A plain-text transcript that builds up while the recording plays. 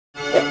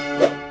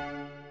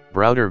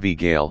Browder v.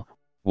 Gayle,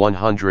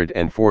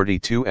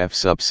 142 F.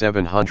 Supp.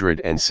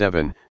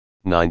 707,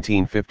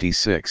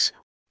 1956,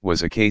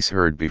 was a case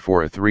heard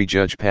before a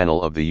three-judge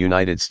panel of the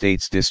United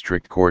States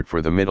District Court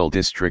for the Middle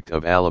District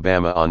of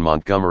Alabama on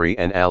Montgomery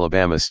and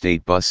Alabama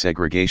state bus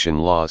segregation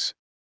laws.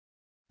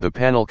 The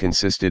panel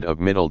consisted of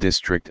Middle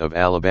District of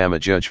Alabama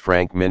Judge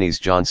Frank Menes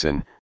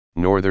Johnson,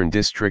 Northern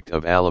District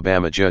of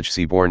Alabama Judge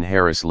Seybourn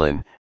Harris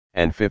Lynne,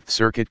 and Fifth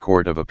Circuit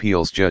Court of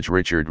Appeals Judge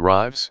Richard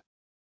Rives.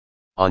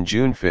 On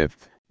June 5,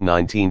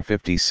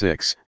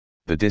 1956,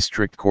 the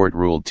District Court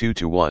ruled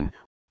 2-1,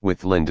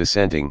 with Lynne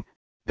dissenting,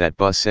 that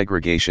bus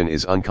segregation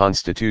is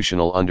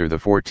unconstitutional under the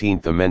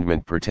 14th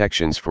Amendment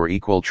protections for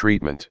equal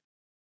treatment.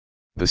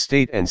 The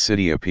state and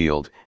city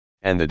appealed,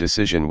 and the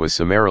decision was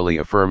summarily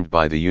affirmed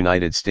by the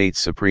United States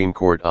Supreme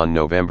Court on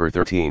November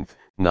 13,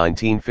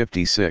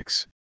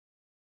 1956.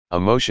 A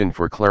motion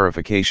for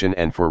clarification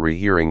and for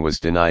rehearing was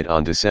denied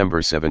on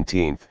December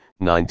 17,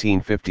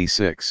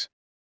 1956.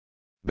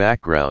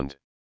 Background: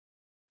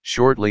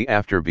 shortly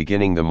after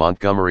beginning the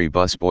Montgomery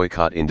bus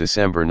boycott in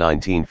December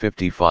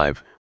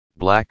 1955,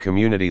 Black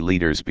community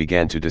leaders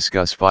began to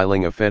discuss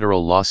filing a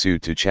federal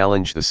lawsuit to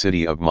challenge the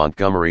city of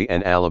Montgomery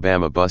and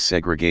Alabama bus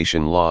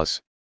segregation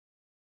laws.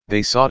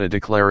 They sought a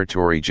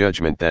declaratory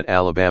judgment that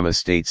Alabama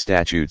state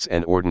statutes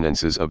and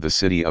ordinances of the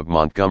city of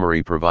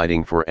Montgomery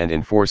providing for and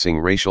enforcing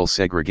racial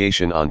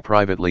segregation on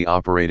privately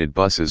operated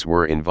buses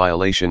were in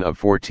violation of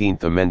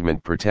 14th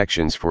Amendment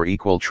protections for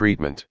equal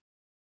treatment.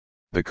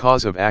 The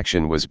cause of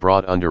action was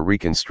brought under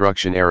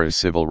Reconstruction-era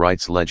civil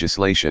rights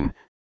legislation,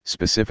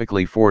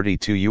 specifically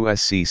 42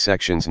 U.S.C.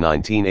 Sections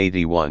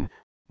 1981,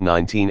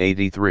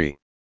 1983.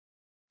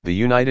 The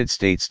United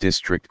States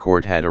District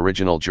Court had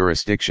original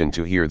jurisdiction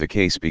to hear the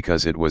case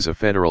because it was a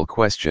federal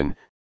question,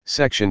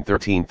 Section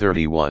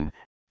 1331,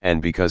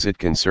 and because it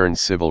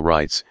concerns civil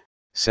rights,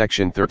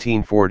 Section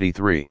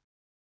 1343.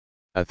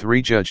 A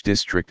three-judge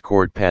district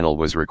court panel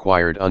was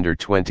required under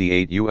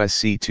 28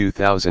 U.S.C.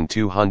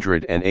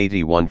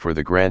 2281 for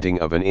the granting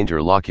of an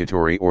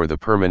interlocutory or the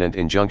permanent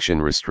injunction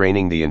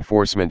restraining the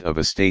enforcement of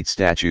a state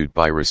statute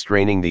by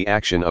restraining the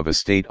action of a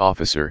state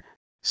officer,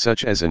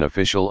 such as an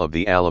official of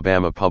the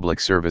Alabama Public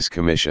Service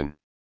Commission.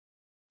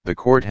 The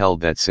court held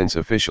that since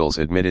officials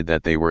admitted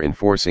that they were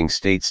enforcing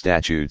state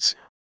statutes,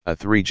 a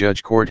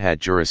three-judge court had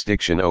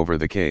jurisdiction over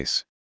the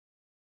case.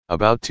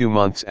 About 2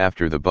 months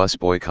after the bus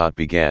boycott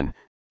began,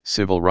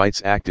 civil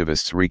rights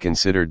activists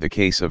reconsidered the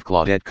case of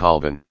Claudette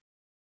Colvin.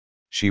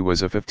 She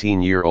was a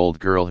 15-year-old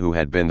girl who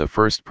had been the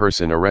first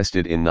person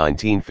arrested in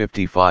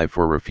 1955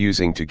 for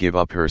refusing to give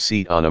up her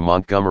seat on a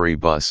Montgomery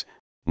bus,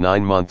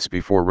 9 months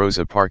before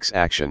Rosa Parks'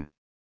 action.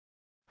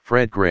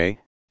 Fred Gray,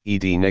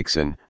 E.D.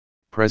 Nixon,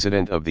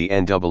 president of the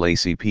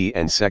NAACP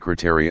and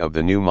secretary of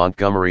the new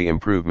Montgomery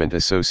Improvement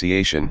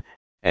Association,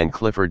 and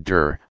Clifford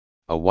Durr,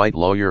 a white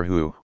lawyer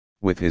who,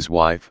 with his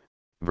wife,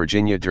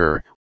 Virginia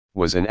Durr,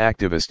 was an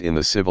activist in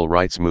the civil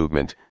rights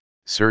movement,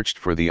 searched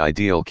for the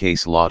ideal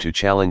case law to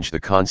challenge the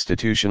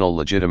constitutional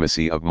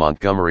legitimacy of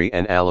Montgomery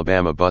and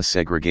Alabama bus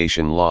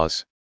segregation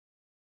laws.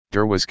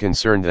 Durr was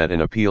concerned that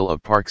an appeal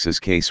of Parks's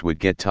case would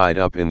get tied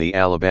up in the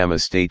Alabama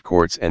state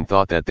courts and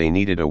thought that they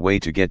needed a way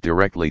to get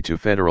directly to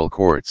federal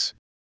courts.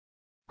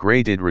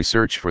 Gray did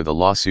research for the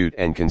lawsuit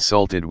and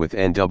consulted with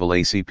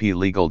NAACP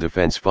Legal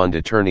Defense Fund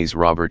attorneys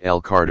Robert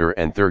L. Carter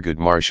and Thurgood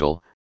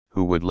Marshall,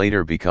 who would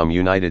later become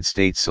United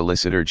States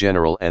Solicitor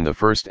General and the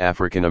first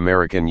African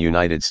American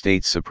United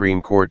States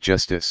Supreme Court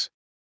Justice.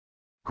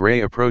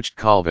 Gray approached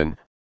Colvin,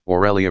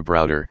 Aurelia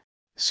Browder,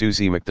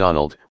 Susie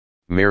McDonald,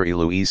 Mary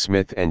Louise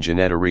Smith and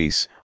Janetta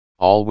Reese,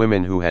 all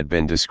women who had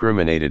been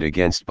discriminated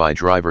against by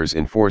drivers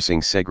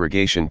enforcing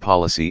segregation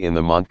policy in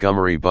the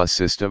Montgomery bus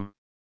system.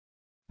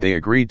 They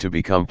agreed to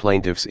become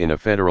plaintiffs in a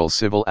federal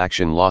civil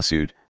action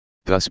lawsuit,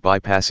 thus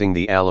bypassing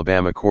the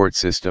Alabama court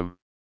system.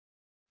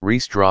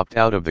 Reese dropped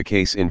out of the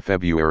case in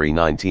February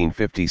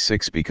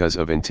 1956 because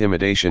of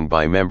intimidation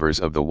by members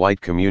of the white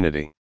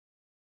community.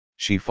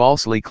 She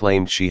falsely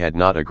claimed she had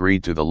not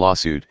agreed to the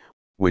lawsuit,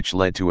 which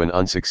led to an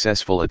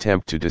unsuccessful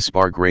attempt to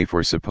disbar Gray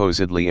for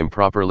supposedly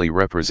improperly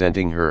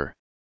representing her.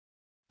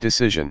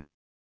 Decision.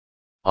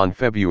 On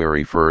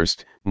February 1,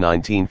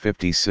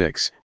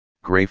 1956,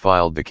 Gray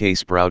filed the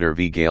case Browder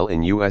v. Gayle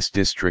in U.S.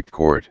 District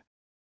Court.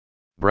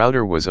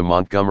 Browder was a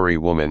Montgomery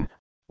woman,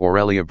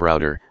 Aurelia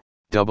Browder,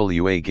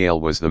 W.A. Gayle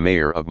was the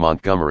mayor of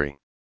Montgomery.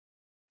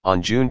 On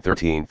June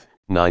 13,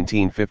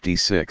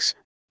 1956,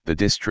 the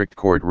district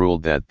court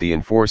ruled that the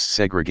enforced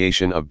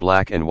segregation of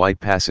black and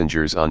white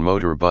passengers on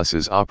motor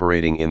buses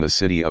operating in the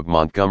city of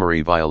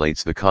Montgomery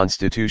violates the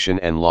Constitution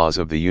and laws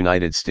of the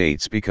United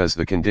States because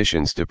the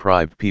conditions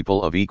deprived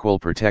people of equal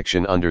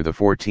protection under the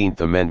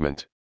 14th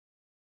Amendment.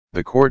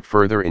 The court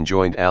further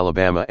enjoined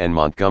Alabama and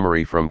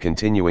Montgomery from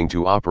continuing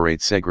to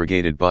operate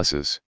segregated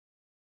buses.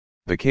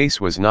 The case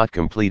was not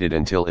completed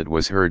until it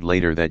was heard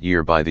later that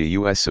year by the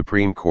U.S.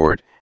 Supreme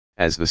Court,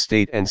 as the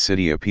state and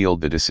city appealed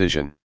the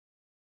decision.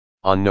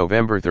 On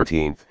November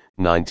 13,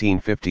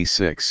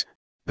 1956,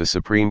 the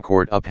Supreme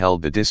Court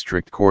upheld the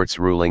district court's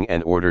ruling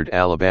and ordered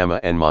Alabama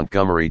and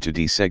Montgomery to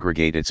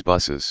desegregate its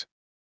buses.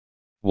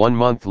 1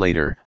 month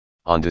later,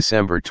 on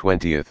December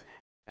 20th,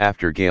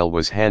 after Gayle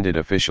was handed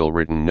official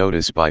written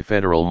notice by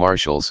federal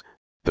marshals,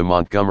 the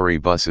Montgomery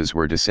buses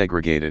were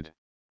desegregated.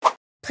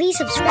 Please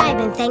subscribe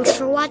and thanks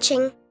for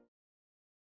watching.